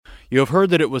You have heard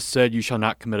that it was said, 'You shall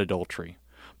not commit adultery.'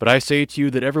 But I say to you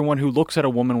that everyone who looks at a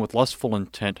woman with lustful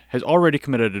intent has already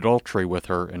committed adultery with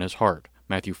her in his heart."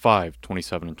 Matthew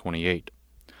 5:27 and 28.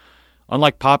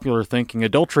 Unlike popular thinking,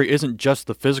 adultery isn't just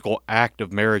the physical act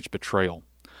of marriage betrayal.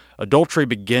 Adultery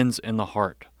begins in the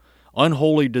heart.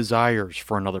 Unholy desires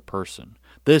for another person.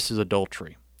 This is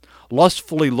adultery.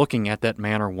 Lustfully looking at that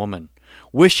man or woman,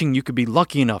 wishing you could be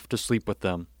lucky enough to sleep with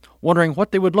them, wondering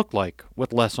what they would look like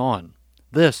with less on.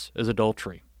 This is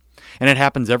adultery. And it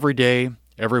happens every day,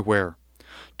 everywhere.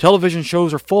 Television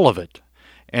shows are full of it,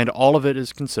 and all of it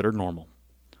is considered normal.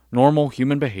 Normal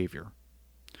human behavior.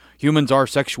 Humans are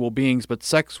sexual beings, but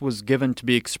sex was given to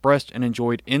be expressed and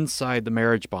enjoyed inside the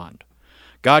marriage bond.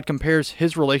 God compares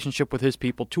his relationship with his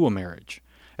people to a marriage.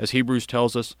 As Hebrews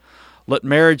tells us, "Let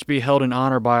marriage be held in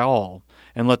honor by all,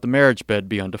 and let the marriage bed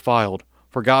be undefiled,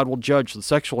 for God will judge the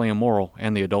sexually immoral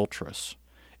and the adulterous."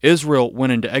 Israel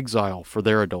went into exile for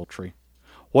their adultery.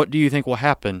 What do you think will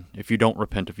happen if you don't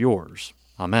repent of yours?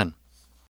 Amen.